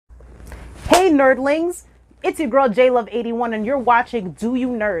Hey nerdlings, it's your girl JLove81 and you're watching Do You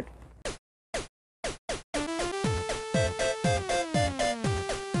Nerd?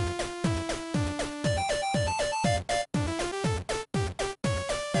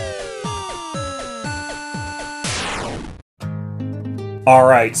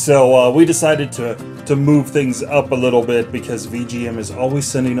 Alright, so we decided to move things up a little bit because VGM is always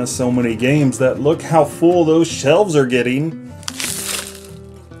sending us so many games that look how full those shelves are getting.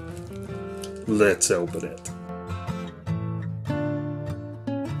 Let's open it.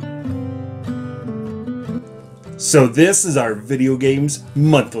 So this is our Video Games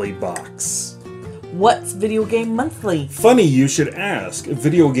Monthly box. What's Video Game Monthly? Funny you should ask.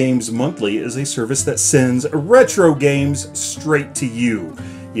 Video Games Monthly is a service that sends retro games straight to you.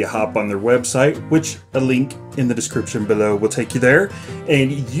 You hop on their website, which a link in the description below will take you there,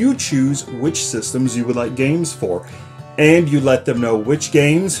 and you choose which systems you would like games for. And you let them know which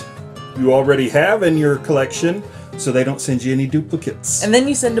games you already have in your collection, so they don't send you any duplicates. And then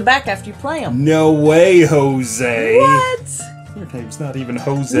you send them back after you play them. No way, Jose! What? Your name's not even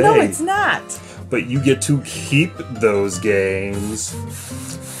Jose. No, it's not. But you get to keep those games.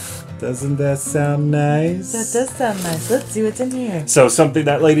 Doesn't that sound nice? That does sound nice. Let's see what's in here. So something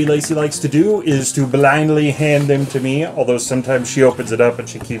that Lady Lacey likes to do is to blindly hand them to me, although sometimes she opens it up and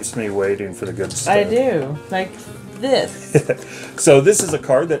she keeps me waiting for the good stuff. I do. Like this. So this is a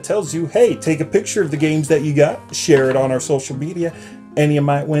card that tells you, hey, take a picture of the games that you got, share it on our social media, and you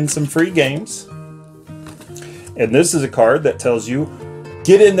might win some free games. And this is a card that tells you,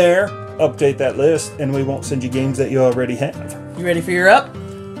 get in there, update that list, and we won't send you games that you already have. You ready for your up?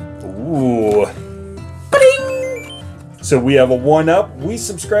 Ooh. Ba-ding! So we have a 1-up. We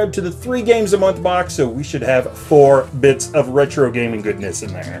subscribe to the 3 games a month box, so we should have 4 bits of retro gaming goodness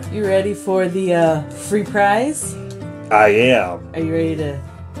in there. You ready for the free prize? I am. Are you ready to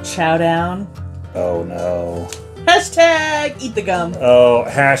chow down? Oh no. Hashtag eat the gum. Oh,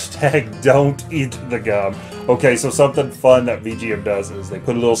 hashtag don't eat the gum. Okay, so something fun that VGM does is they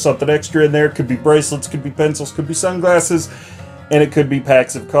put a little something extra in there. Could be bracelets, could be pencils, could be sunglasses, and it could be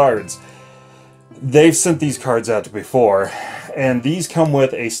packs of cards. They've sent these cards out before, and these come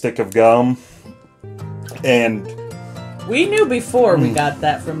with a stick of gum. And we knew before we got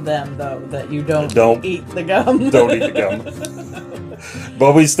that from them, though, that you don't eat the gum. Don't eat the gum.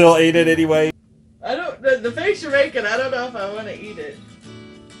 But we still ate it anyway. I don't. The face you're making, I don't know if I want to eat it.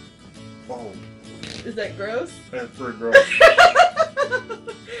 Oh. Is that gross? That's pretty gross.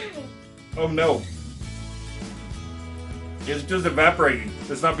 Oh no. It's just evaporating.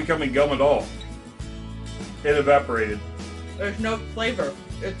 It's not becoming gum at all. It evaporated. There's no flavor.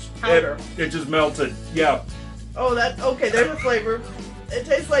 It's powder. It just melted. Yeah. Oh, that's okay. There's a flavor. It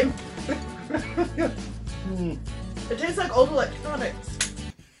tastes like. It tastes like old electronics.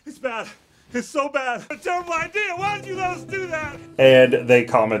 It's bad. It's so bad. A terrible idea. Why did you let us do that? And they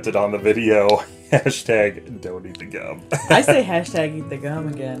commented on the video. Hashtag don't eat the gum. I say hashtag eat the gum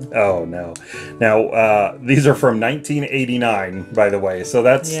again. Oh no. Now these are from 1989, by the way. So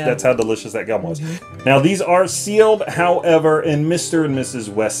that's how delicious that gum was. Now these are sealed, however, in Mr. and Mrs.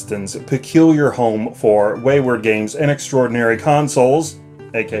 Weston's peculiar home for wayward games and extraordinary consoles,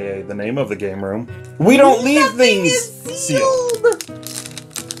 aka the name of the game room. We don't leave things sealed.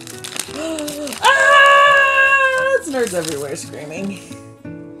 It's nerds everywhere screaming.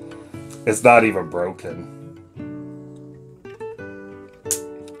 It's not even broken.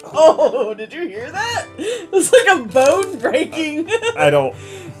 Oh, did you hear that? It's like a bone breaking. I don't.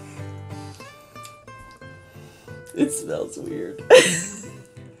 It smells weird.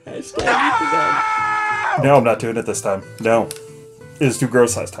 Hashtag eat the gum. No, I'm not doing it this time. No. It was too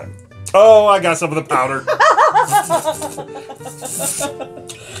gross last time. Oh, I got some of the powder.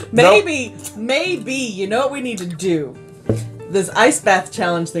 Maybe, you know what we need to do? This ice bath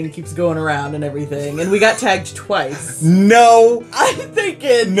challenge thing keeps going around and everything, and we got tagged twice. No! I'm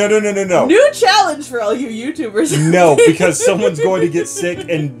thinking... No. New challenge for all you YouTubers. No, because someone's going to get sick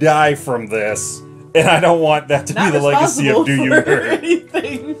and die from this. And I don't want that to be the legacy of Do You Nerd.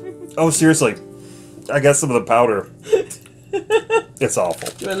 Anything. Oh, seriously. I got some of the powder. It's awful.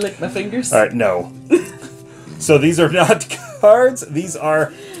 Do I lick my fingers? Alright, no. So these are not cards, these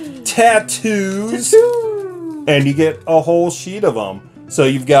are tattoos. And you get a whole sheet of them. So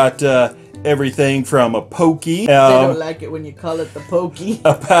you've got everything from a pokey. They don't like it when you call it the pokey.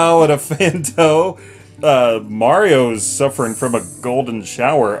 A Pow and a Fanto. Mario's suffering from a golden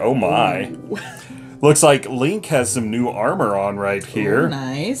shower. Oh my. Ooh. Looks like Link has some new armor on right here. Ooh,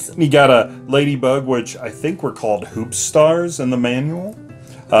 nice. You got a ladybug, which I think were called hoop stars in the manual.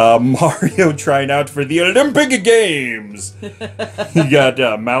 Mario trying out for the Olympic Games. You got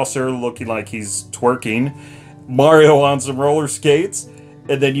Mouser looking like he's twerking. Mario on some roller skates.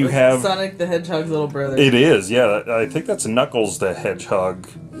 And then you have... Sonic the Hedgehog's little brother. It is, yeah. I think that's Knuckles the Hedgehog.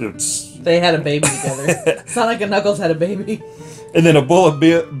 They had a baby together. Sonic and Knuckles had a baby. And then a Bullet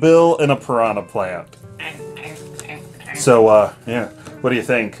Bill and a Piranha Plant. So, yeah. What do you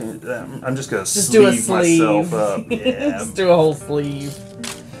think? I'm just going to sleeve myself up. Yeah. Just do a whole sleeve.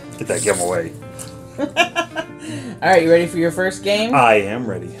 Get that giveaway. Alright, you ready for your first game? I am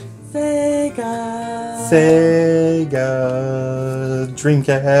ready. Sega.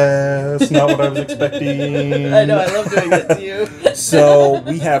 Dreamcast. Not what I was expecting. I know, I love doing that to you. So,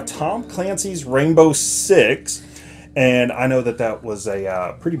 we have Tom Clancy's Rainbow Six. And I know that was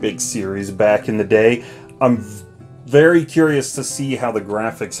a pretty big series back in the day. I'm very curious to see how the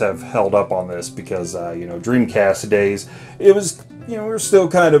graphics have held up on this because, Dreamcast days, it was, we're still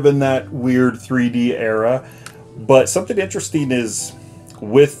kind of in that weird 3D era. But something interesting is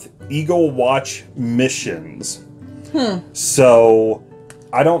with Eagle Watch missions. So,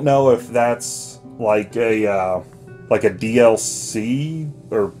 I don't know if that's like a DLC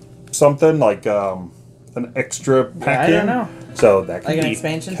or something, like an extra pack I don't know. So that could like an be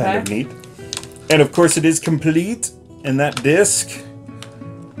expansion kind pack? of neat. And of course it is complete, and that disc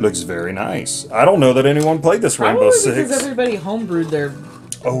looks very nice. I don't know that anyone played this Rainbow Probably Six. because everybody homebrewed their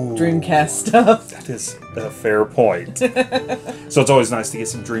Oh, Dreamcast stuff. that is a fair point. So it's always nice to get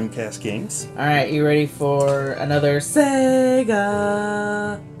some Dreamcast games. Alright, you ready for another Sega?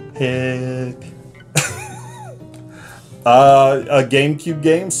 Heck. A GameCube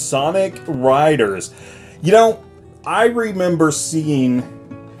game, Sonic Riders. I remember seeing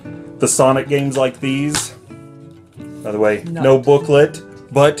the Sonic games like these. By the way, no booklet,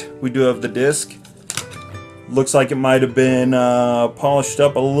 but we do have the disc. Looks like it might have been polished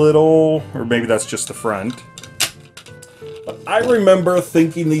up a little, or maybe that's just the front. But I remember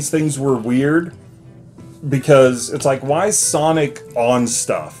thinking these things were weird because it's like, why is Sonic on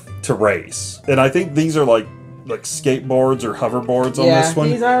stuff to race? And I think these are like skateboards or hoverboards on this one.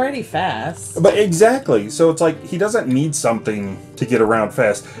 Yeah, he's already fast. But exactly. So it's like he doesn't need something to get around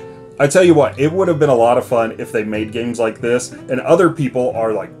fast. I tell you what, it would have been a lot of fun if they made games like this and other people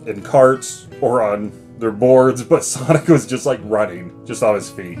are like in carts or on their boards, but Sonic was just like running, just on his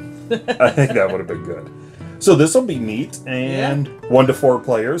feet. I think that would have been good. So this will be neat, and 1 to 4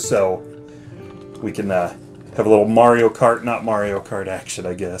 players, so we can have a little Mario Kart, not Mario Kart action,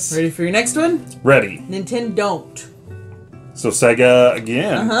 I guess. Ready for your next one? Ready. Nintendo. So Sega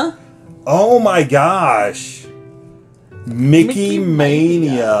again. Uh-huh. Oh my gosh. Mickey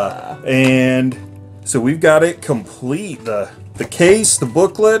Mania. And so we've got it complete. The case, the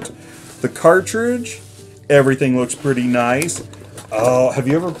booklet, the cartridge, everything looks pretty nice. Oh, have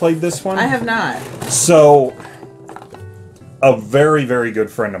you ever played this one? I have not. So, a very, very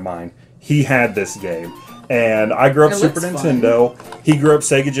good friend of mine, he had this game. And I grew up Super Nintendo. He grew up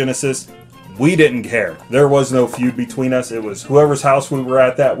Sega Genesis. We didn't care. There was no feud between us. It was whoever's house we were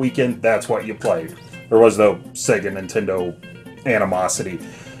at that weekend, that's what you played. There was no Sega Nintendo animosity.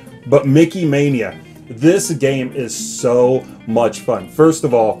 But Mickey Mania, this game is so much fun. First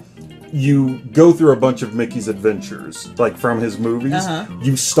of all, you go through a bunch of Mickey's adventures, like from his movies.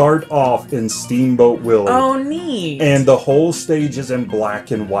 You start off in Steamboat Willie. Oh, neat. And the whole stage is in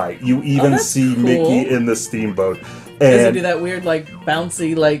black and white. You even see cool. Mickey in the steamboat. And does he do that weird, like,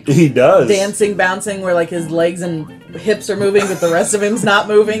 bouncy, like... He does. Dancing, bouncing, where, like, his legs and hips are moving, but the rest of him's not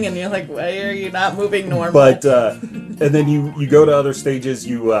moving, and you're like, why are you not moving normal? But, and then you go to other stages,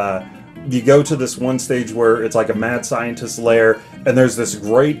 you go to this one stage where it's like a mad scientist lair, and there's this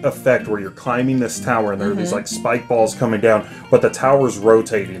great effect where you're climbing this tower, and there are these, like, spike balls coming down, but the tower's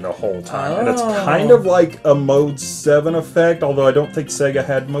rotating the whole time. And it's kind of like a Mode 7 effect, although I don't think Sega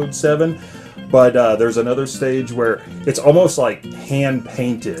had Mode 7. But there's another stage where it's almost like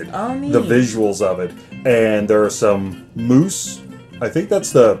hand-painted, the visuals of it. And there are some moose. I think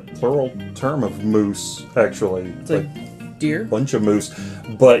that's the plural term of moose, actually. It's like deer? Bunch of moose.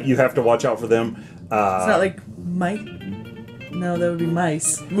 But you have to watch out for them. It's not like mice. No, that would be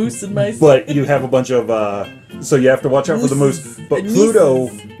mice. Moose and mice. But you have a bunch of... so you have to watch out for the moose. But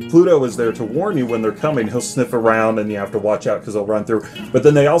Pluto is there to warn you when they're coming. He'll sniff around and you have to watch out because they'll run through. But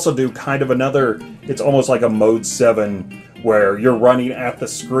then they also do kind of another... It's almost like a Mode 7 where you're running at the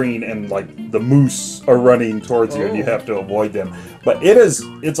screen and like the moose are running towards you and you have to avoid them. But it's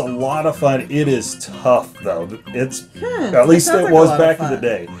a lot of fun. It is tough though. It's at least it was back in the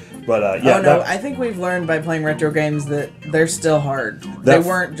day. Yeah. Oh no, I think we've learned by playing retro games that they're still hard. They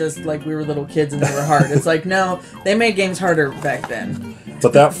weren't just like we were little kids and they were hard. It's like, no, they made games harder back then.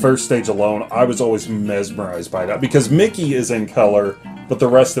 But that first stage alone, I was always mesmerized by that because Mickey is in color, but the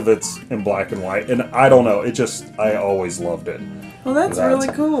rest of it's in black and white. And I don't know, I always loved it. Well, that's really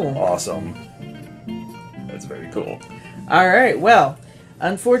cool. Awesome. That's very cool. All right, well,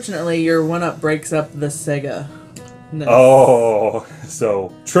 unfortunately, your one-up breaks up the Sega. No. Oh,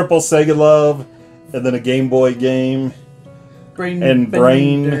 so triple Sega love, and then a Game Boy game, Brain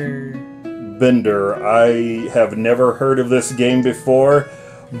Bender. I have never heard of this game before,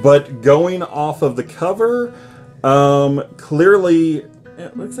 but going off of the cover, clearly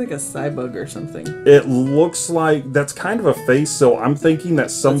it looks like a Cybug or something. It looks like that's kind of a face, so I'm thinking that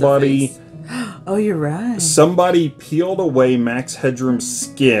somebody... Oh, you're right. Somebody peeled away Max Headroom's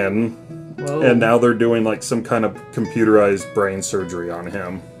skin, Whoa. And now they're doing like some kind of computerized brain surgery on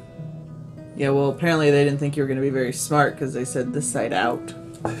him. Yeah, well, apparently they didn't think you were going to be very smart because they said this side out.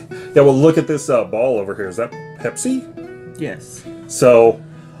 Yeah, well, look at this ball over here. Is that Pepsi? Yes. So...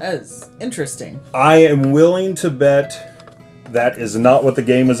 That is interesting. I am willing to bet that is not what the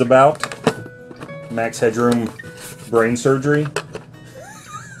game is about. Max Headroom brain surgery.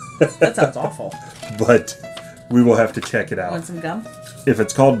 That sounds awful. But we will have to check it out. Want some gum? If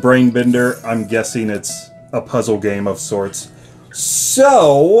it's called Brain Bender, I'm guessing it's a puzzle game of sorts.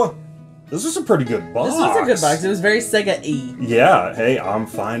 So, this was a pretty good box. This was a good box. It was very Sega-y. Yeah, hey, I'm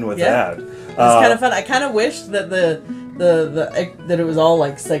fine with that. It was kind of fun. I kind of wished that that it was all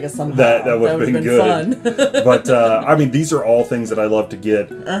like Sega somehow. That would have been good. Fun. But I mean, these are all things that I love to get.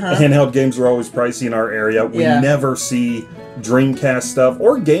 Handheld games are always pricey in our area. We never see Dreamcast stuff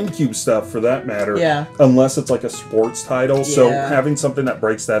or GameCube stuff for that matter. Yeah. Unless it's like a sports title. So having something that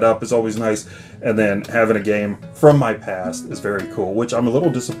breaks that up is always nice. And then having a game from my past is very cool. Which I'm a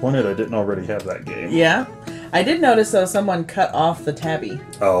little disappointed I didn't already have that game. Yeah. I did notice though someone cut off the tabby.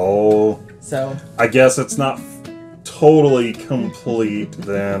 Oh. So. I guess it's not totally complete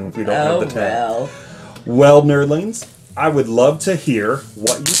then. We don't have the tab. Well, nerdlings, I would love to hear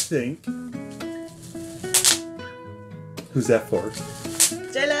what you think. Who's that for?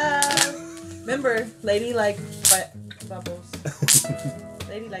 J-Lo! Remember, lady like bubbles.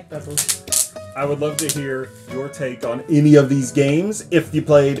 Lady like bubbles. I would love to hear your take on any of these games. If you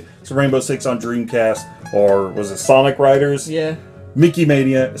played Rainbow Six on Dreamcast, or was it Sonic Riders? Yeah. Mickey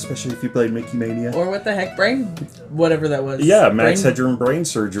Mania, especially if you played Mickey Mania. Or what the heck, whatever that was. Yeah, Max Headroom brain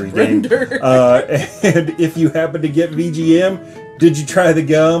surgery game. And if you happen to get VGM, did you try the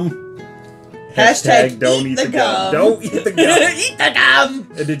gum? Hashtag don't eat the gum. Don't eat the gum. Eat the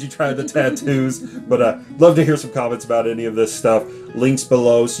gum! And did you try the tattoos? But love to hear some comments about any of this stuff. Links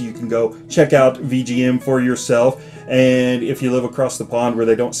below so you can go check out VGM for yourself. And if you live across the pond where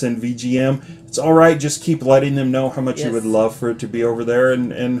they don't send VGM, it's alright. Just keep letting them know how much you would love for it to be over there.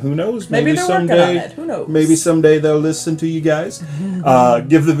 And who knows? Maybe someday, who knows? Maybe someday they'll listen to you guys.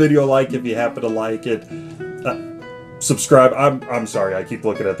 Give the video a like if you happen to like it. Subscribe. I'm sorry, I keep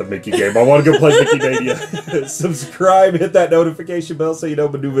looking at the Mickey game. I want to go play Mickey Mania. Subscribe, hit that notification bell so you know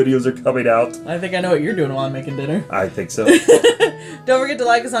when new videos are coming out. I think I know what you're doing while I'm making dinner. I think so. Don't forget to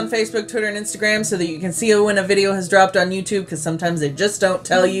like us on Facebook, Twitter, and Instagram so that you can see when a video has dropped on YouTube, because sometimes they just don't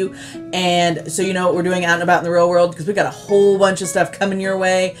tell you. And so you know what we're doing out and about in the real world, because we got a whole bunch of stuff coming your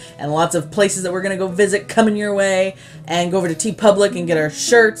way and lots of places that we're going to go visit coming your way. And go over to TeePublic and get our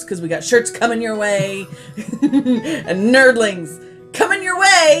shirts, because we got shirts coming your way. And nerdlings coming your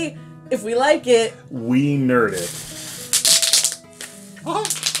way if we like it. We nerd it.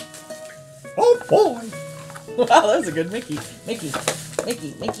 Oh boy. Wow, that was a good Mickey. Mickey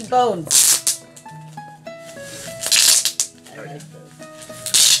Bones. I like this.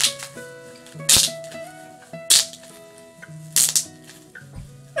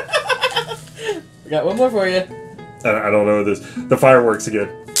 We got one more for you. I don't know this. The fireworks again.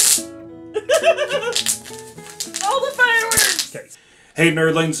 All the fireworks! Okay. Hey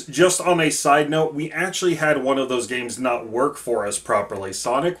nerdlings, just on a side note, we actually had one of those games not work for us properly.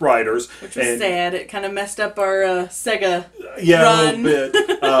 Sonic Riders. Which was sad. It kind of messed up our Sega yeah, run. A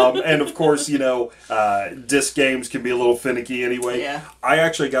little bit. And of course, you know, disc games can be a little finicky anyway. Yeah. I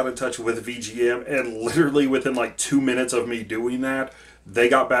actually got in touch with VGM, and literally within like 2 minutes of me doing that, they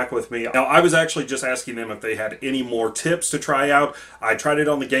got back with me. Now, I was actually just asking them if they had any more tips to try out. I tried it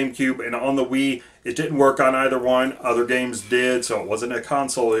on the GameCube and on the Wii. It didn't work on either one. Other games did, so it wasn't a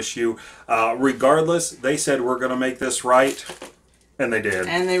console issue. Regardless, they said, we're going to make this right. And they did.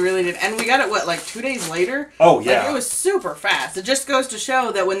 And they really did. And we got it, what, like 2 days later? Oh, yeah. Like, it was super fast. It just goes to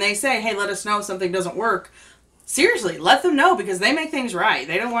show that when they say, hey, let us know if something doesn't work, Seriously, let them know because they make things right.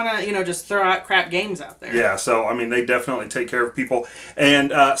 They don't want to, you know, just throw out crap games out there. Yeah, so, I mean, they definitely take care of people.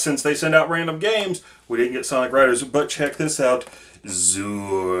 And since they send out random games, we didn't get Sonic Riders, but check this out.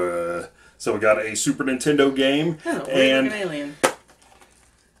 Zoo. So we got a Super Nintendo game. Oh, and like an alien.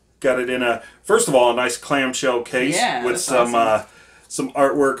 got it in a, first of all, a nice clamshell case with some awesome. some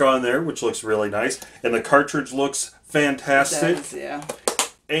artwork on there, which looks really nice. And the cartridge looks fantastic. It does, yeah.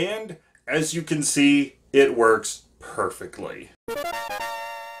 And as you can see, it works perfectly.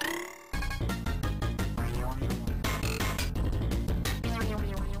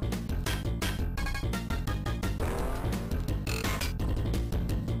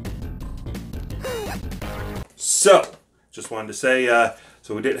 So, just wanted to say,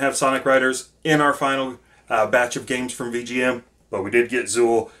 so we didn't have Sonic Riders in our final batch of games from VGM, but we did get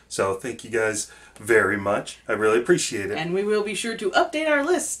Zool, so thank you guys very much. I really appreciate it. And we will be sure to update our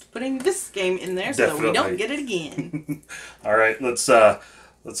list, putting this game in there so that we don't get it again. All right, let's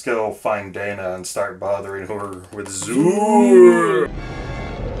go find Dana and start bothering her with Zool.